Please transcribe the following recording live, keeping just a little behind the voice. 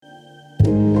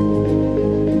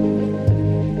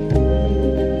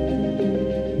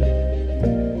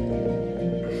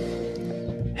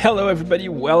Hello, everybody.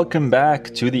 Welcome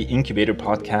back to the Incubator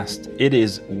Podcast. It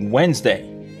is Wednesday.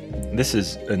 This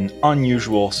is an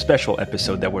unusual, special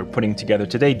episode that we're putting together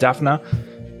today. Daphna,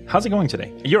 how's it going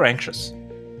today? You're anxious.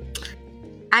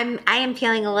 I am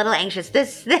feeling a little anxious.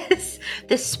 This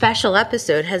special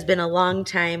episode has been a long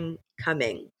time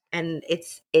coming, and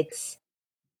it's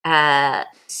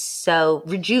so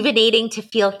rejuvenating to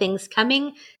feel things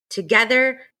coming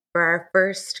together for our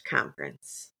first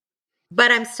conference. But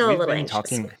I'm still a little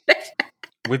anxious.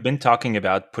 We've been talking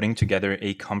about putting together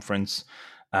a conference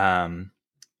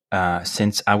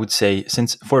since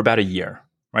for about a year,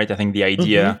 right? I think the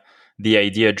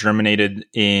idea germinated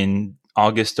in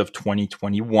August of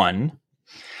 2021,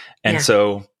 and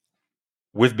so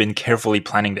we've been carefully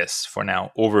planning this for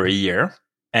now over a year,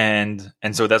 and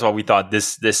so that's why we thought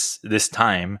this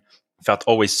time felt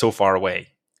always so far away,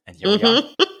 and here we are.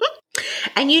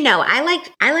 And I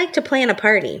like to plan a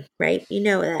party, right? You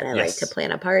know that I like to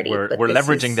plan a party. We're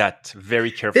leveraging that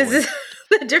very carefully. This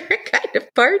is a different kind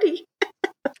of party.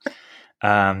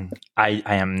 I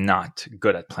am not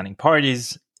good at planning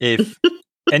parties. If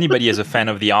anybody is a fan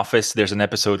of The Office, there's an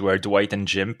episode where Dwight and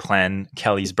Jim plan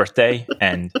Kelly's birthday,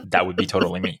 and that would be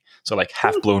totally me. So like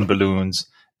half-blown balloons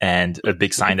and a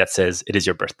big sign that says, "It is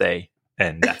your birthday,"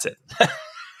 and that's it.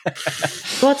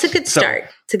 Well, it's a good start.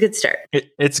 It's a good start.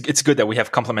 It's good that we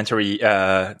have complementary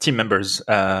team members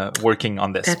working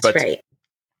on this. That's right.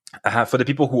 For the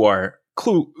people who are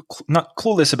not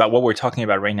clueless about what we're talking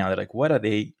about right now, they're like, what are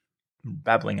they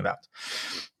babbling about?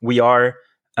 We are,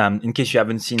 in case you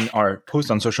haven't seen our post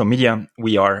on social media,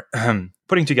 we are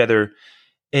putting together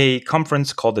a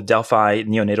conference called the DELPHI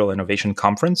Neonatal Innovation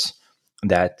Conference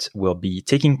that will be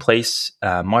taking place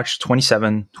March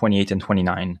 27, 28, and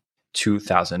 29,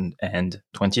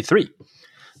 2023.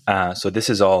 So this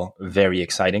is all very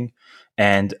exciting.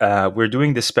 And we're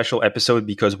doing this special episode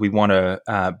because we want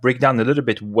to break down a little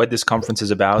bit what this conference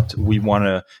is about. We want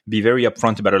to be very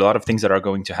upfront about a lot of things that are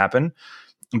going to happen,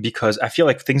 because I feel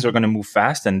like things are going to move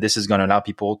fast, and this is going to allow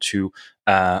people to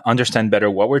understand better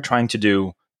what we're trying to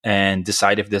do and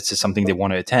decide if this is something they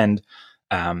want to attend.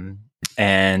 And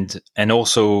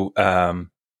also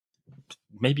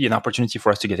maybe an opportunity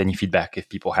for us to get any feedback if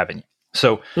people have any.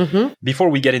 So before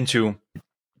we get into,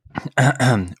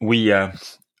 we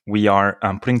are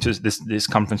putting this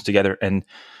conference together. And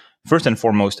first and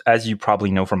foremost, as you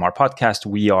probably know from our podcast,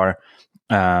 we are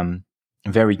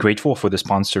very grateful for the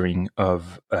sponsoring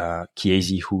of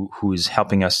Chiesi, who is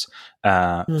helping us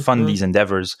fund these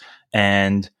endeavors.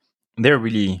 And they're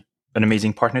really an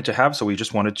amazing partner to have. So we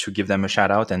just wanted to give them a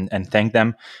shout out and thank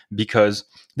them, because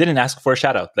they didn't ask for a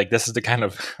shout out. Like, this is the kind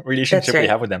of relationship we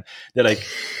have with them. They're like,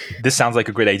 this sounds like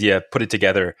a great idea, put it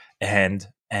together. And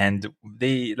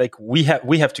they we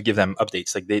have to give them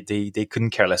updates. Like they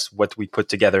couldn't care less what we put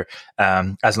together,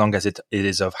 as long as it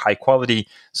is of high quality.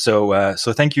 So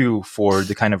thank you for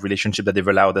the kind of relationship that they've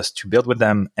allowed us to build with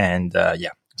them. And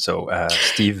so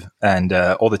Steve and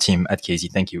all the team at Chiesi,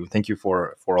 thank you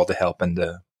for all the help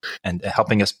and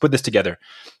helping us put this together.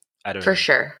 For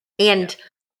sure. And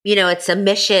it's a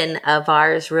mission of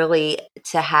ours, really,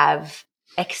 to have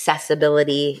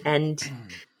accessibility and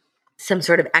some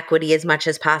sort of equity as much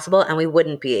as possible. And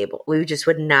we just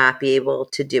would not be able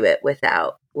to do it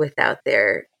without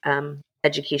their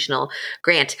educational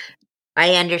grant.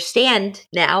 I understand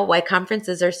now why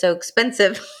conferences are so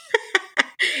expensive.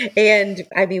 And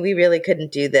I mean, we really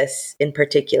couldn't do this in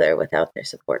particular without their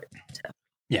support. So.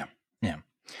 Yeah.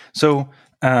 So,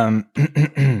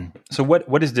 so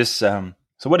what is this?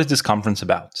 So what is this conference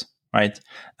about? Right?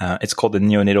 It's called the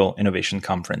Neonatal Innovation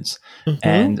Conference,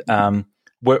 and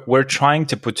we're trying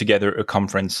to put together a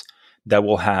conference that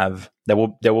will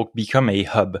become a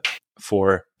hub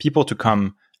for people to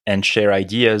come and share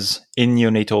ideas in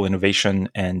neonatal innovation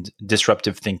and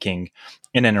disruptive thinking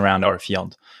in and around our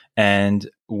field. And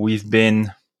we've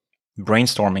been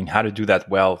brainstorming how to do that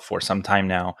well for some time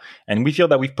now. And we feel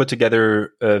that we've put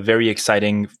together a very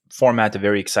exciting format, a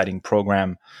very exciting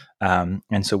program.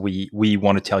 And so we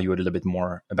want to tell you a little bit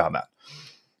more about that.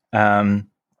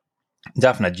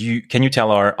 Daphna, can you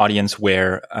tell our audience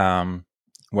where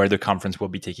the conference will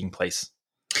be taking place?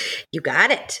 You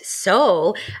got it.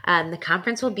 So the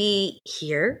conference will be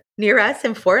here near us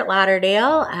in Fort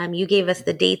Lauderdale. You gave us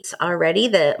the dates already,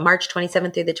 the March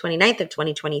 27th through the 29th of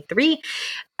 2023.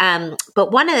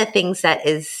 But one of the things that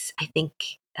is, I think,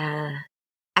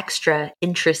 extra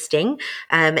interesting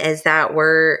is that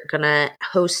we're going to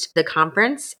host the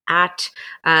conference at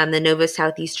the Nova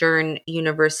Southeastern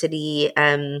University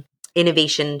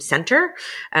Innovation Center,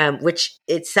 which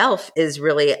itself is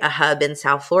really a hub in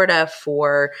South Florida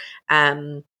for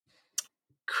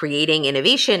creating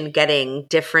innovation, getting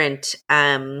different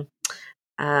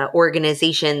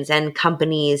organizations and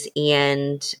companies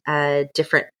and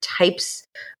different types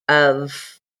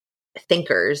of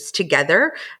thinkers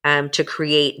together to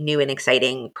create new and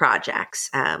exciting projects.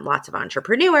 Lots of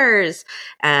entrepreneurs,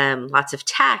 lots of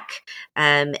tech.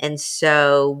 And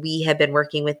so we have been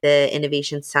working with the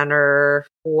Innovation Center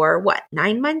for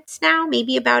 9 months now,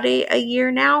 maybe about a year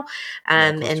now.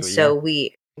 And so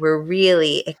we're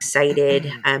really excited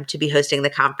to be hosting the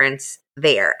conference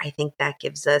there. I think that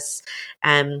gives us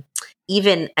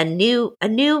even a new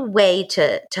way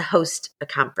to host a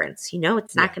conference.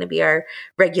 It's not going to be our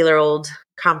regular old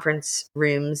conference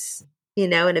rooms,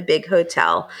 in a big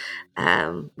hotel.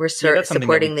 We're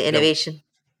supporting the innovation,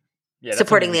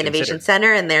 supporting the Innovation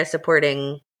Center, and they're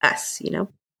supporting us.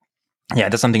 Yeah,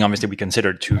 that's something obviously we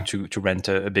considered to rent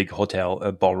a big hotel,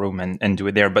 a ballroom, and do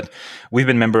it there. But we've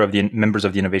been members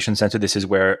of the Innovation Center. This is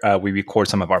where we record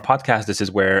some of our podcasts. This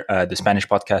is where the Spanish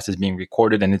podcast is being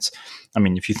recorded. And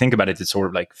if you think about it, it's sort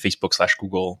of like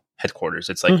Facebook/Google headquarters.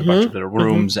 It's like a bunch of little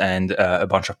rooms and a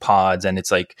bunch of pods. And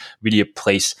it's like really a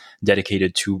place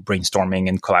dedicated to brainstorming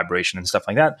and collaboration and stuff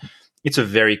like that. It's a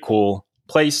very cool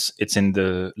place. It's in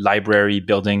the library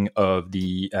building of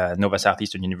the Nova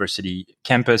Southeastern University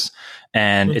campus,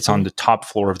 and it's on the top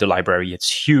floor of the library.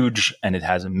 It's huge, and it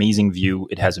has amazing view.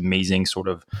 It has amazing sort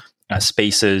of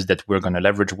spaces that we're going to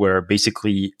leverage. We're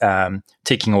basically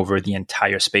taking over the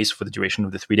entire space for the duration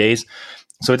of the 3 days.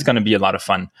 So it's going to be a lot of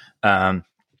fun.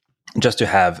 Just to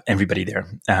have everybody there.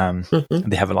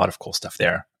 They have a lot of cool stuff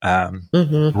there.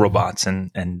 Robots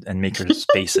and maker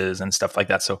spaces and stuff like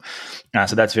that. So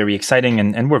that's very exciting.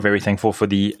 And we're very thankful for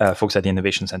the folks at the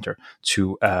Innovation Center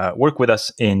to work with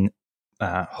us in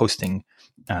hosting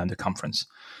the conference.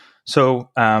 So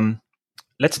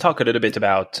let's talk a little bit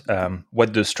about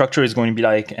what the structure is going to be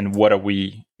like and what are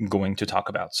we going to talk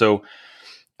about. So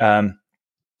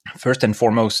first and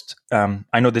foremost,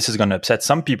 I know this is going to upset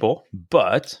some people,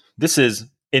 but this is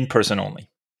in person only.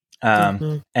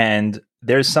 And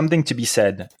there's something to be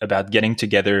said about getting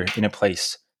together in a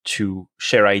place to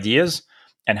share ideas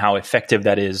and how effective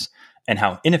that is and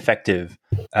how ineffective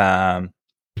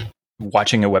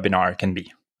watching a webinar can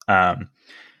be.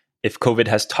 If COVID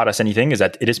has taught us anything, is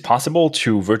that it is possible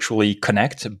to virtually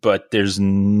connect, but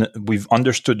we've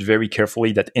understood very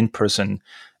carefully that in-person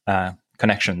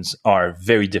connections are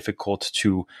very difficult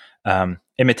to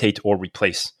imitate or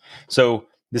replace. So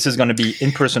this is going to be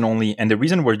in person only. And the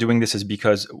reason we're doing this is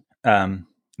because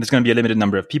there's going to be a limited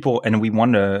number of people, and we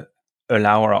want to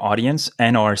allow our audience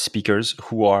and our speakers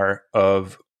who are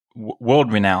of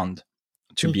world renowned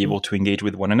to be able to engage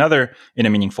with one another in a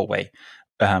meaningful way.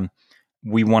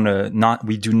 We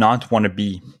do not want to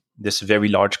be this very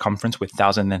large conference with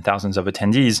thousands and thousands of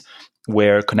attendees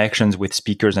where connections with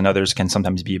speakers and others can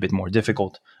sometimes be a bit more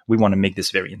difficult. We want to make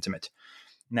this very intimate.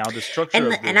 Now, the structure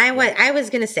I was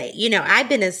going to say, I've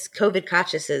been as COVID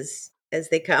cautious as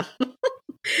they come.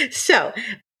 So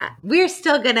we're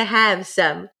still going to have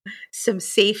some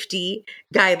safety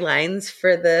guidelines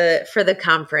for the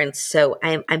conference. So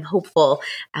I'm hopeful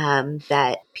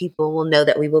that people will know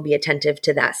that we will be attentive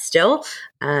to that still,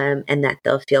 and that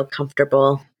they'll feel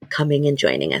comfortable coming and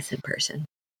joining us in person.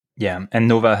 Yeah, and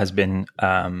Nova has been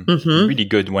really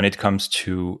good when it comes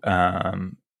to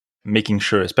making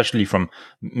sure, especially from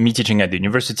me teaching at the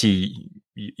university,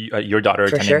 your daughter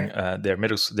attending their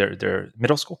middle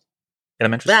school.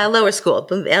 Elementary school?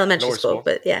 Elementary school,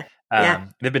 but yeah.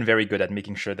 They've been very good at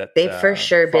making sure that they've for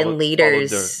sure been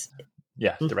leaders.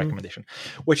 The recommendation,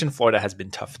 which in Florida has been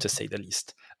tough to say the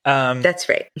least. That's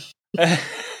right.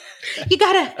 You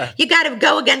gotta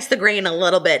go against the grain a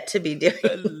little bit to be doing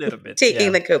a little bit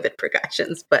taking the COVID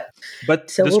precautions, but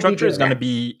so the structure is going to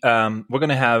be we're going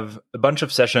to have a bunch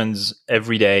of sessions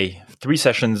every day, 3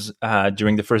 sessions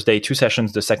during the first day, 2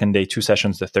 sessions the second day, 2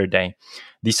 sessions the third day.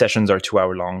 These sessions are 2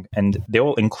 hour long, and they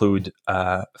will include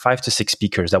 5 to 6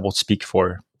 speakers that will speak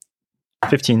for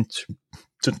 15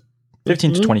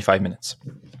 to 25 minutes.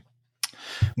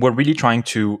 We're really trying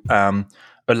to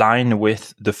align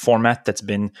with the format that's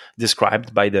been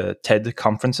described by the TED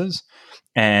conferences.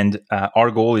 And our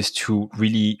goal is to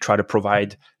really try to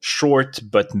provide short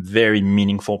but very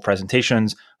meaningful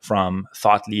presentations from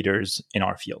thought leaders in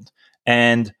our field.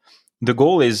 And the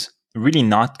goal is really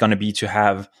not going to be to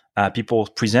have people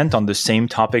present on the same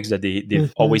topics that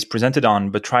they've always presented on,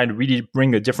 but try to really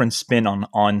bring a different spin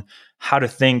on how to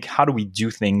think, how do we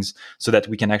do things so that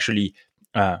we can actually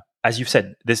as you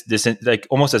said, this like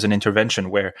almost as an intervention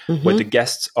where what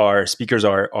the speakers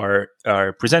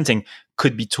are presenting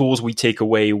could be tools we take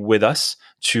away with us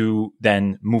to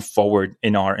then move forward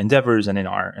in our endeavors and in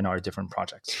our different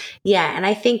projects. Yeah, and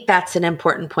I think that's an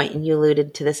important point, and you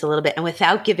alluded to this a little bit. And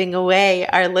without giving away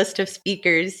our list of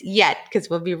speakers yet,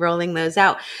 because we'll be rolling those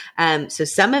out. So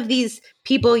some of these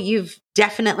people you've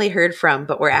definitely heard from,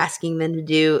 but we're asking them to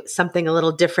do something a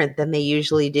little different than they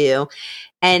usually do.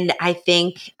 And I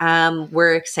think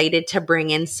we're excited to bring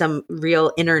in some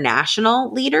real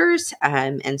international leaders.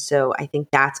 And so I think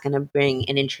that's going to bring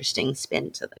an interesting spin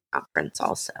to the conference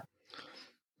also.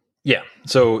 Yeah.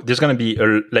 So there's going to be,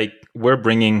 we're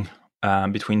bringing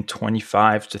between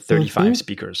 25 to 35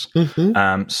 speakers.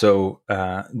 So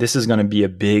this is going to be a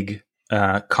big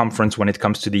conference when it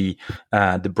comes to the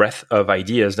breadth of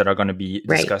ideas that are going to be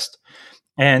discussed.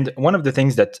 And one of the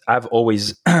things that I've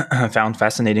always found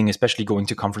fascinating, especially going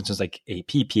to conferences like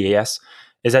AP, PAS,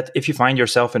 is that if you find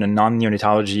yourself in a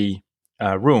non-neonatology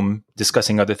room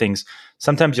discussing other things,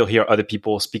 sometimes you'll hear other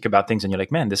people speak about things and you're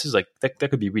like, man, this is like, that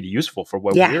could be really useful for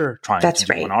what we're trying to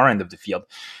do on our end of the field.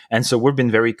 And so we've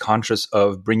been very conscious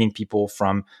of bringing people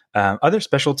from other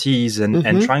specialties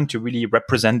and trying to really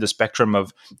represent the spectrum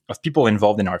of people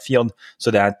involved in our field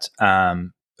so that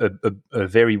a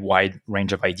very wide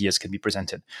range of ideas can be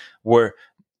presented, where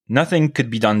nothing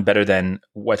could be done better than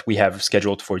what we have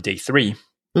scheduled for day 3.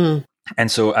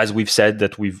 And so, as we've said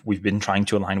that we've been trying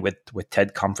to align with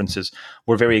TED conferences,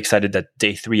 we're very excited that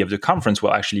day 3 of the conference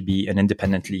will actually be an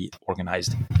independently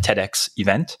organized TEDx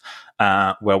event,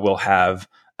 where we'll have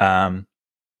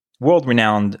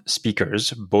world-renowned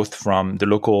speakers, both from the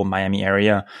local Miami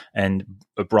area and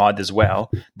abroad as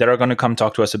well, that are going to come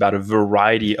talk to us about a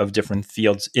variety of different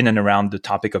fields in and around the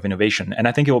topic of innovation. And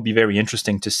I think it will be very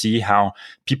interesting to see how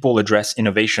people address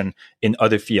innovation in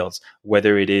other fields,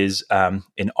 whether it is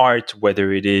in art,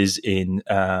 whether it is in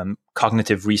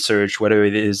cognitive research, whether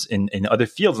it is in other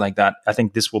fields like that. I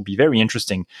think this will be very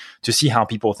interesting to see how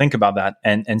people think about that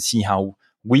and see how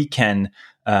we can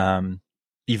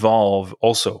evolve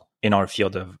also in our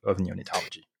field of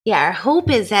neonatology. Yeah, our hope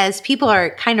is as people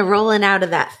are kind of rolling out of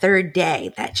that third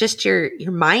day, that just your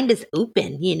mind is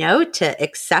open, to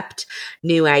accept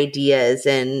new ideas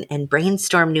and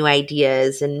brainstorm new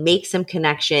ideas and make some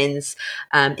connections,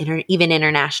 even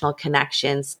international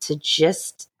connections, to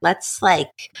just let's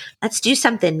do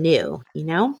something new,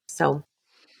 So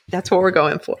that's what we're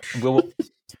going for.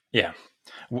 Yeah.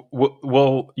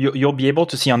 Well, you'll be able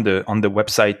to see on the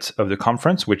website of the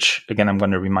conference, which again I'm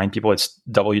going to remind people, it's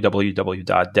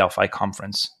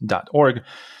www.delphiconference.org,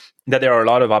 that there are a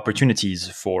lot of opportunities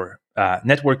for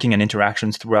networking and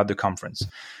interactions throughout the conference.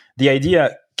 The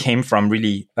idea came from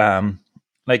really, I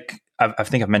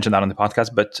think I've mentioned that on the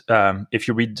podcast, but if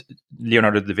you read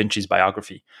Leonardo da Vinci's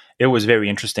biography, it was very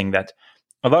interesting that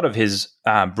a lot of his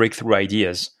breakthrough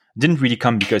ideas didn't really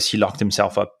come because he locked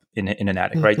himself up in an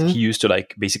attic, right? He used to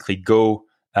basically go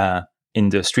in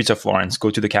the streets of Florence, go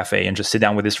to the cafe and just sit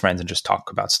down with his friends and just talk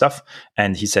about stuff.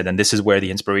 And he said, and this is where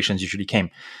the inspirations usually came.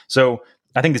 So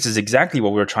I think this is exactly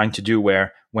what we're trying to do,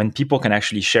 where when people can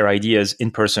actually share ideas in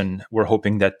person, we're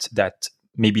hoping that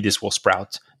maybe this will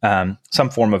sprout some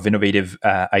form of innovative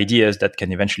ideas that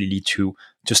can eventually lead to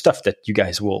stuff that you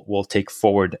guys will take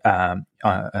forward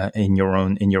in your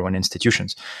own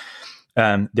institutions.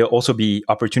 There'll also be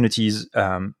opportunities.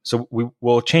 So we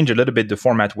will change a little bit the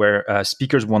format where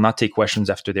speakers will not take questions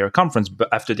after their conference, but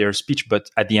after their speech. But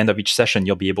at the end of each session,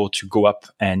 you'll be able to go up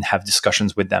and have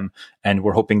discussions with them. And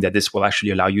we're hoping that this will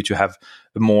actually allow you to have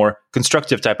a more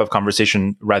constructive type of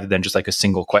conversation rather than just like a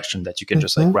single question that you can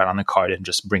just write on a card and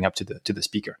just bring up to the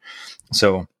speaker.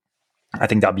 So I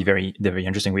think that'll be very, very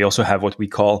interesting. We also have what we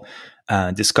call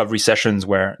discovery sessions,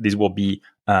 where these will be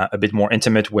a bit more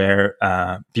intimate, where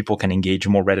people can engage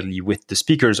more readily with the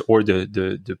speakers or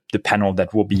the panel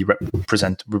that will be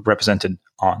represented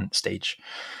on stage.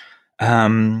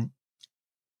 There'll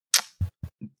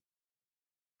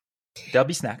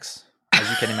be snacks. As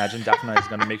you can imagine, Daphna is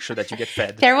going to make sure that you get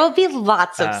fed. There will be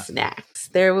lots of snacks.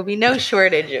 There will be no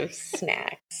shortage of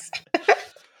snacks.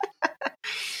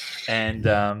 And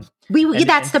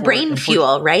that's the brain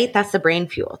fuel, right? That's the brain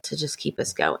fuel to just keep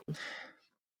us going.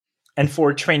 And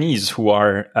for trainees who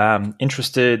are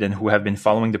interested and who have been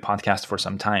following the podcast for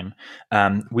some time,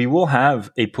 we will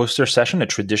have a poster session, a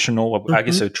traditional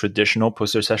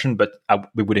poster session, but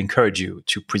we would encourage you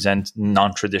to present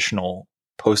non-traditional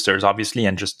posters, obviously,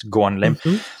 and just go on limb.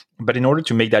 But in order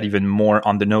to make that even more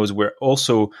on the nose, we're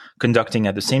also conducting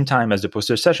at the same time as the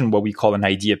poster session what we call an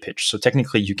idea pitch. So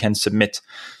technically, you can submit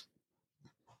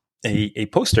a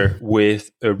poster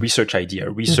with a research idea,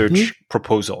 a research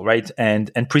proposal, right?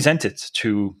 And present it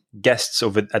to guests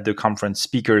over at the conference,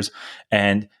 speakers,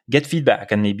 and get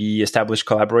feedback and maybe establish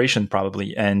collaboration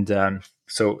probably. And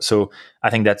so I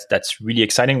think that's really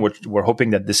exciting. We're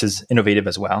hoping that this is innovative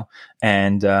as well.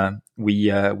 And we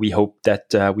hope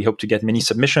to get many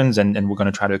submissions, and we're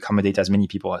going to try to accommodate as many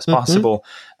people as possible.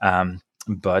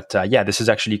 But this is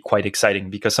actually quite exciting,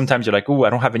 because sometimes you're like, oh,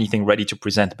 I don't have anything ready to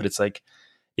present, but it's like,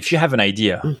 if you have an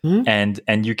idea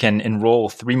and you can enroll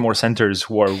 3 more centers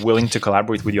who are willing to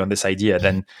collaborate with you on this idea,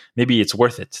 then maybe it's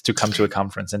worth it to come to a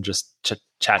conference and just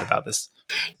chat about this.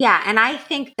 Yeah. And I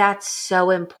think that's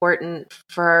so important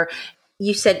for,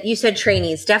 you said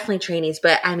trainees, definitely trainees,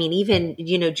 but I mean, even,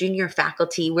 junior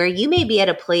faculty, where you may be at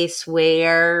a place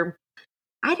where,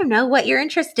 I don't know, what you're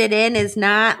interested in is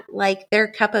not like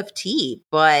their cup of tea,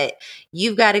 but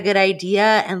you've got a good idea,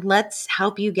 and let's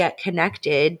help you get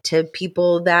connected to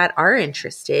people that are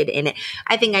interested in it.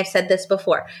 I think I've said this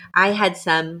before. I had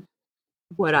some,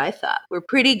 what I thought were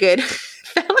pretty good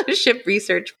fellowship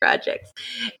research projects,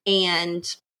 and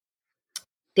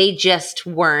they just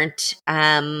weren't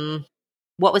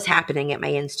what was happening at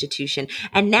my institution.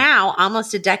 And now,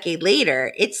 almost a decade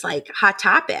later, it's like hot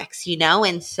topics,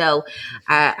 And so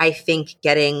I think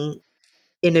getting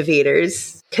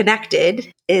innovators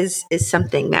connected is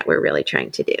something that we're really trying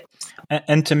to do.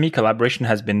 And to me, collaboration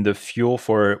has been the fuel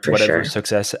for whatever sure.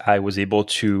 success I was able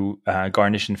to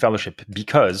garnish in fellowship,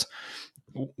 because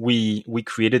we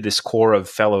created this core of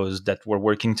fellows that were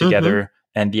working together.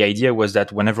 And the idea was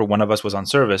that whenever one of us was on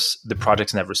service, the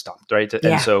projects never stopped, right? Yeah.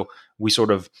 And so we sort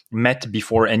of met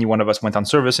before any one of us went on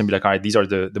service and be like, all right, these are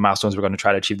the milestones we're going to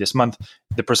try to achieve this month.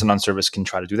 The person on service can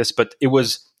try to do this. But it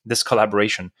was this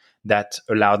collaboration that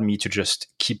allowed me to just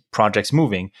keep projects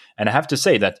moving. And I have to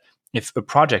say that if a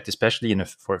project, especially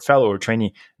for a fellow or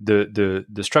trainee, the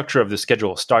structure of the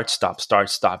schedule start, stop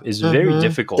is very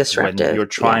difficult disruptive when you're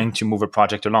trying to move a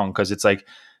project along, because it's like,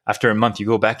 after a month, you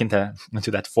go back into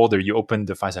that folder, you open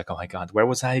the files, like, oh my God, where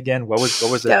was I again? What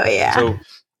was it? Oh, yeah. So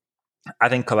I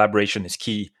think collaboration is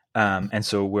key. And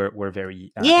so we're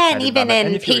very and even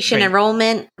in patient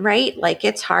enrollment, right? Like,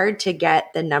 it's hard to get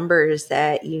the numbers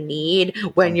that you need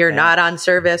when you're not on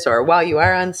service or while you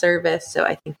are on service. So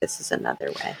I think this is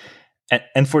another way.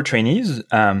 And for trainees,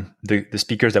 the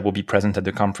speakers that will be present at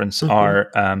the conference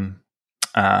are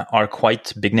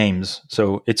quite big names.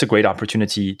 So it's a great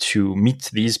opportunity to meet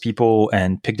these people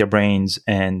and pick their brains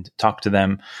and talk to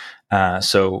them.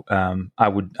 So I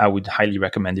would highly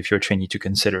recommend, if you're a trainee, to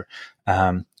consider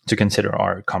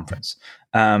our conference.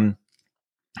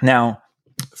 Now,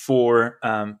 for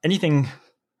anything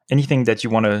that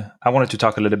you I wanted to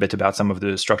talk a little bit about some of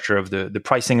the structure of the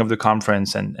pricing of the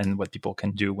conference and what people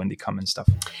can do when they come and stuff.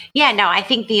 Yeah, no, I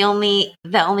think the only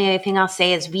other thing I'll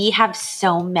say is we have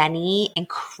so many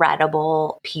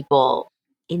incredible people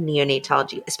in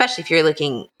neonatology, especially if you're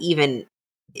looking even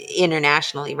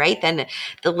internationally, right? Then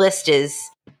the list is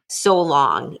so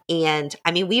long. And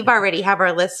I mean, we've already have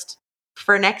our list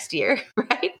for next year,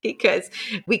 right? Because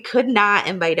we could not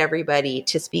invite everybody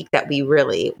to speak that we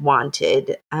really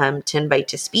wanted to invite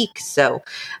to speak. So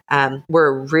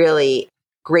we're really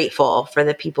grateful for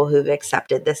the people who've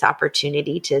accepted this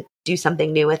opportunity to do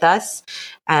something new with us.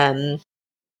 And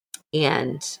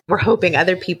we're hoping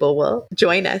other people will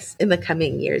join us in the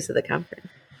coming years of the conference.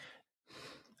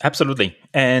 Absolutely.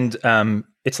 And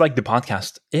it's like the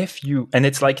podcast. And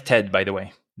it's like TED, by the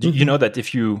way. You know that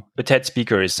a TED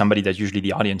speaker is somebody that usually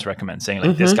the audience recommends, saying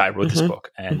like, this guy wrote this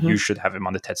book and you should have him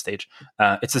on the TED stage.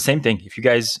 It's the same thing. If you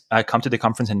guys come to the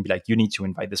conference and be like, you need to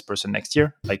invite this person next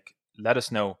year, like, let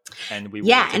us know. And we will.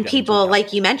 Yeah. And people,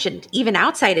 like you mentioned, even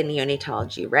outside of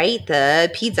neonatology, right?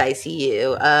 The peds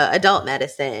ICU, adult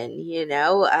medicine,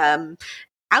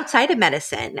 outside of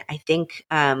medicine, I think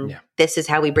this is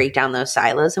how we break down those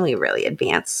silos and we really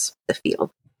advance the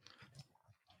field.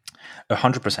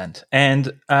 100%.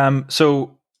 And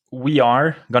so we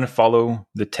are going to follow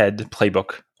the TED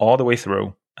playbook all the way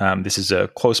through. This is a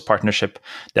close partnership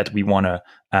that we want to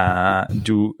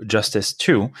do justice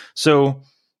to. So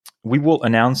we will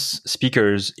announce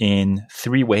speakers in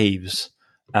 3 waves.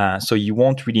 So you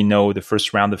won't really know the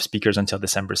first round of speakers until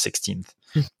December 16th.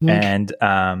 And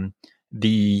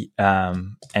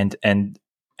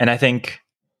and I think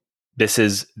this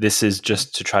is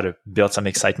just to try to build some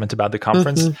excitement about the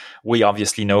conference. We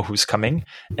obviously know who's coming,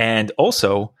 and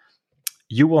also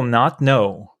you will not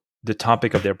know the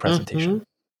topic of their presentation.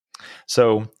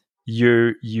 So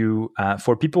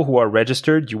for people who are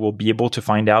registered, you will be able to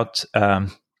find out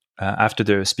after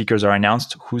the speakers are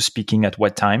announced who's speaking at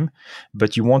what time,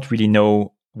 but you won't really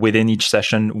know within each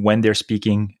session when they're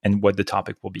speaking and what the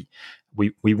topic will be.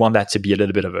 We want that to be a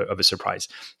little bit of a surprise.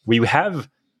 We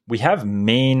have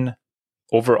main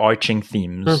overarching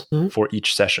themes for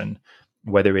each session,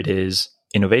 whether it is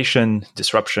innovation,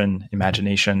 disruption,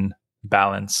 imagination,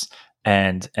 balance,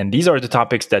 and these are the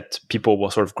topics that people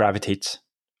will sort of gravitate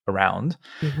around.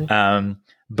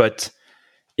 But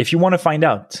if you want to find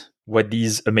out what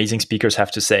these amazing speakers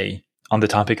have to say on the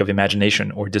topic of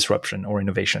imagination or disruption or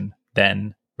innovation,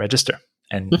 then register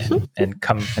and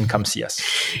come see us.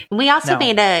 We also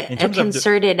made a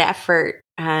concerted effort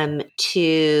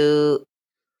to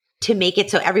make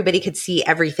it so everybody could see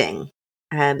everything.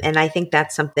 And I think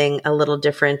that's something a little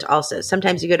different also.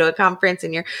 Sometimes you go to a conference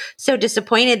and you're so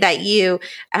disappointed that you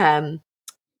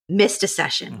missed a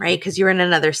session, right? Because you're in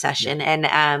another session.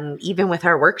 And even with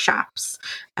our workshops,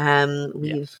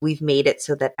 we've made it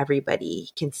so that everybody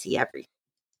can see everything.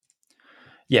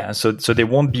 Yeah. So there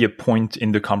won't be a point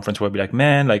in the conference where I'll be like,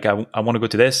 man, like I want to go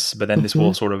to this, but then this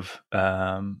will sort of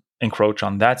encroach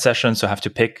on that session. So I have to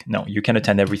pick. No, you can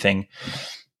attend everything.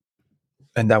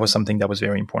 And that was something that was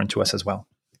very important to us as well.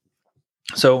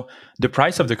 So the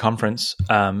price of the conference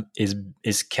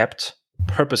is kept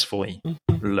purposefully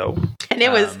low. And it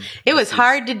was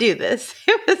hard to do this.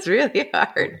 It was really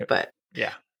hard, but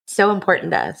so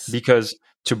important to us. Because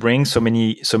to bring so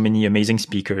many amazing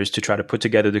speakers to try to put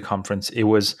together the conference, it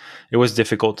was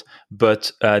difficult.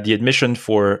 But the admission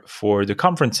for the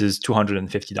conference is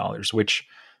 $250, which,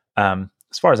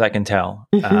 as far as I can tell,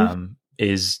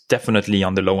 is definitely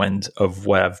on the low end of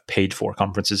what I've paid for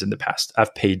conferences in the past.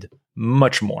 I've paid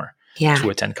much more to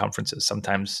attend conferences,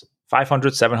 sometimes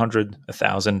 500, 700,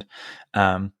 1,000.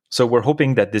 So we're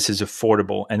hoping that this is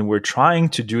affordable, and we're trying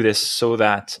to do this so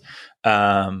that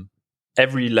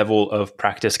every level of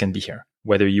practice can be here,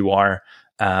 whether you are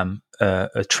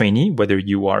a trainee, whether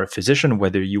you are a physician,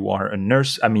 whether you are a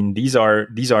nurse. I mean, this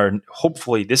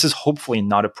is hopefully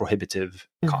not a prohibitive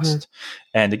cost.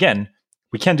 And again,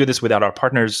 we can't do this without our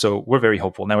partners, so we're very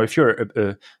hopeful. Now, if you're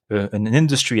an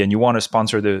industry and you want to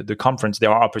sponsor the conference,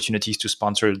 there are opportunities to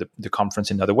sponsor the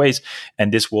conference in other ways,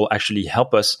 and this will actually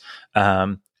help us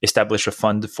establish a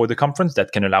fund for the conference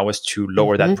that can allow us to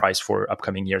lower that price for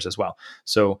upcoming years as well.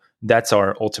 So that's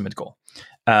our ultimate goal.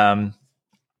 And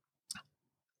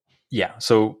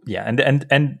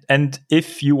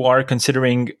if you are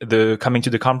considering coming to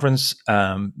the conference,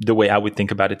 the way I would think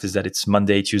about it is that it's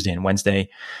Monday, Tuesday, and Wednesday,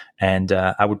 and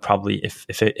I would probably,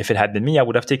 if it had been me, I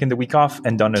would have taken the week off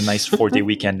and done a nice 4-day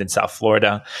weekend in South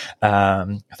Florida,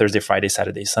 Thursday, Friday,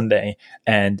 Saturday, Sunday,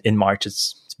 and in March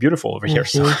it's beautiful over here.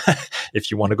 So if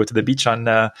you want to go to the beach in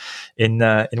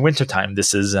wintertime,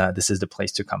 this is the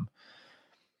place to come.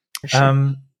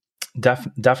 Sure.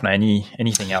 Daphna,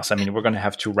 anything else? I mean, we're going to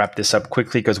have to wrap this up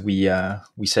quickly because we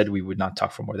said we would not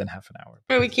talk for more than half an hour.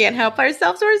 We can't help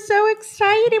ourselves. We're so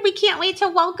excited. We can't wait to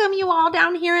welcome you all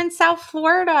down here in South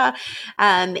Florida,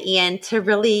 and to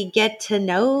really get to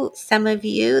know some of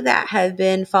you that have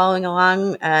been following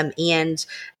along and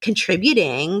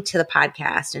contributing to the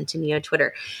podcast and to Neo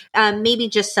Twitter. Maybe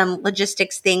just some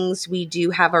logistics things. We do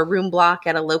have a room block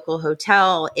at a local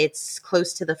hotel. It's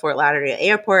close to the Fort Lauderdale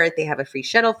airport. They have a free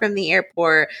shuttle from the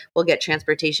airport. We'll get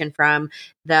transportation from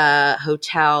the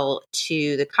hotel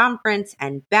to the conference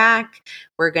and back.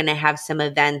 We're going to have some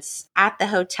events at the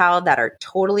hotel that are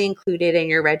totally included in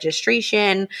your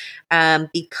registration,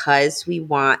 because we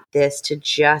want this to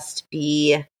just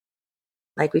be,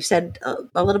 like we've said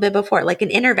a little bit before, like an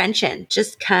intervention.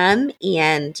 Just come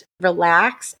and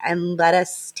relax and let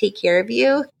us take care of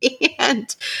you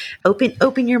and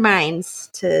open your minds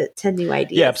to new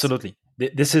ideas. Yeah, absolutely.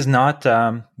 This is not,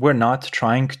 we're not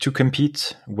trying to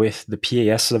compete with the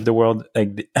PAS of the world.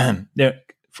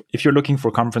 If you're looking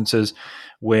for conferences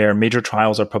where major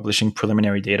trials are publishing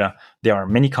preliminary data, there are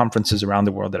many conferences around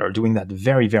the world that are doing that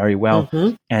very, very well.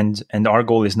 And our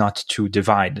goal is not to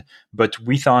divide, but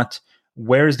we thought,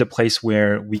 where is the place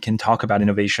where we can talk about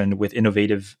innovation with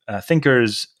innovative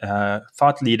thinkers,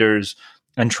 thought leaders,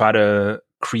 and try to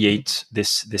create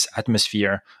this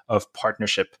atmosphere of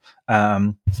partnership,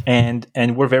 and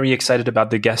we're very excited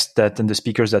about the guests and the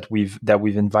speakers that we've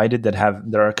invited that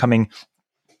are coming.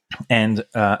 And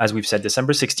as we've said,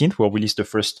 December 16th, we'll release the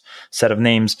first set of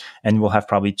names, and we'll have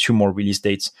probably 2 more release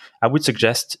dates. I would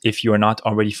suggest, if you are not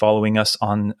already following us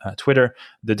on Twitter,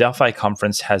 the DELPHI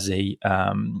conference has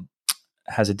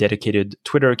a dedicated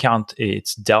Twitter account.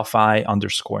 It's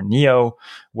Delphi_Neo.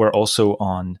 We're also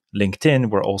on LinkedIn.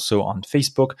 We're also on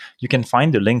Facebook. You can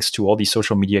find the links to all these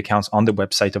social media accounts on the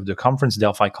website of the conference,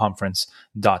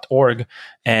 delphiconference.org.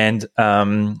 And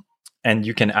and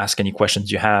you can ask any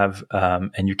questions you have,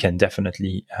 and you can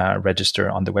definitely register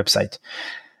on the website.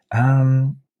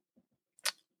 I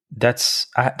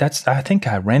think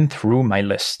I ran through my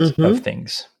list of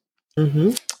things.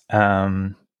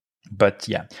 But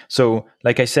yeah, so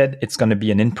like I said, it's going to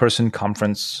be an in-person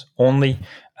conference only.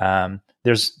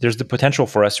 There's the potential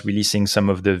for us releasing some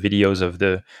of the videos of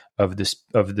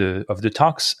the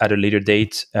talks at a later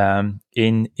date, not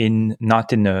in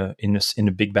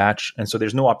a big batch, and so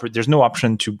there's no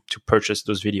option to purchase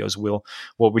those videos. We'll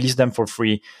release them for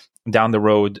free down the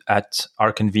road at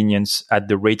our convenience at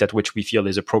the rate at which we feel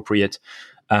is appropriate.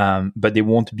 But there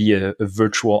won't be a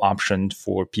virtual option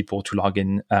for people to log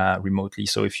in remotely.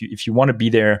 So if you want to be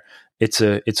there, it's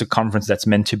a conference that's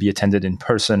meant to be attended in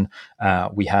person.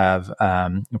 We have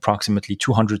approximately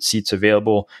 200 seats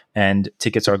available, and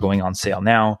tickets are going on sale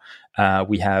now.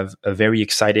 We have a very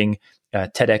exciting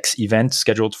TEDx event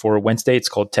scheduled for Wednesday. It's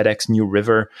called TEDx New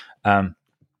River.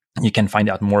 You can find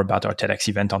out more about our TEDx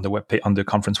event on the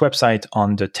conference website,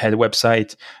 on the TED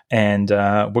website, and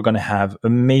we're going to have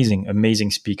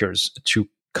amazing speakers to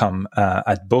come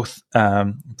for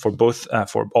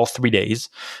all 3 days,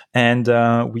 and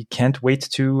we can't wait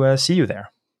to see you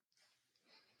there.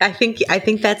 I think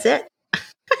that's it.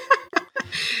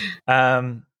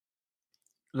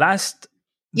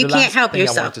 You can't help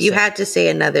yourself. You had to say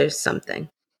another something.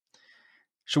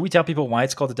 Should we tell people why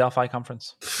it's called the DELPHI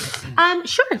conference?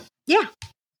 Sure. Yeah.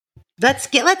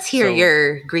 Let's hear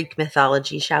your Greek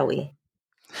mythology, shall we?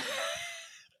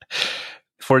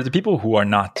 For the people who are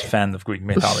not fan of Greek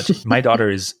mythology, my daughter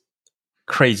is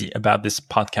crazy about this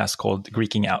podcast called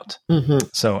Greeking Out.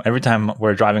 So every time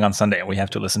we're driving on Sunday, we have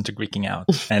to listen to Greeking Out.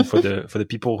 And for the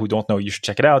people who don't know, you should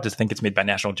check it out. I think it's made by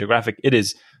National Geographic. It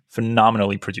is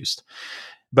phenomenally produced.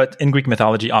 But in Greek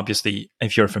mythology, obviously,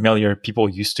 if you're familiar, people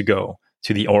used to go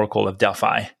to the Oracle of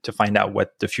Delphi to find out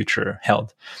what the future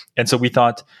held. And so we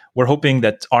thought, we're hoping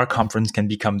that our conference can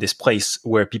become this place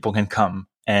where people can come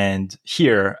and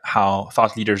hear how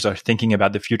thought leaders are thinking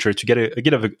about the future, to get a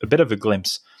bit of a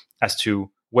glimpse as to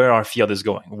where our field is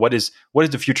going. What is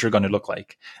the future going to look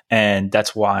like? And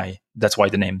that's why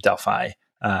the name Delphi.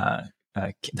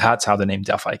 That's how the name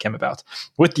Delphi came about,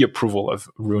 with the approval of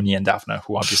Rooney and Daphne,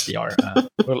 who obviously are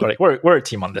we're a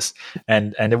team on this,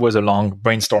 and it was a long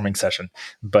brainstorming session.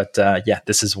 But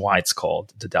this is why it's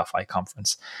called the Delphi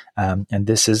Conference, and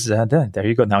this is there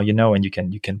you go. Now you know, and you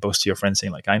can boast to your friends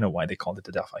saying, like, I know why they called it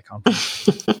the Delphi Conference.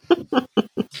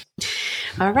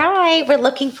 All right, we're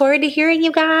looking forward to hearing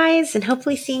you guys, and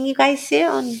hopefully seeing you guys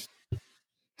soon.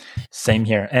 Same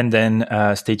here. And then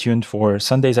stay tuned for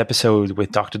Sunday's episode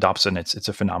with Dr. Dobson. It's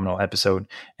a phenomenal episode,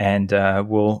 and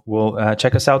we'll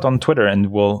check us out on Twitter,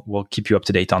 and we'll keep you up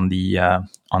to date on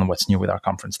what's new with our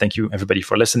conference. Thank you everybody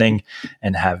for listening,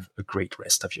 and have a great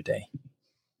rest of your day.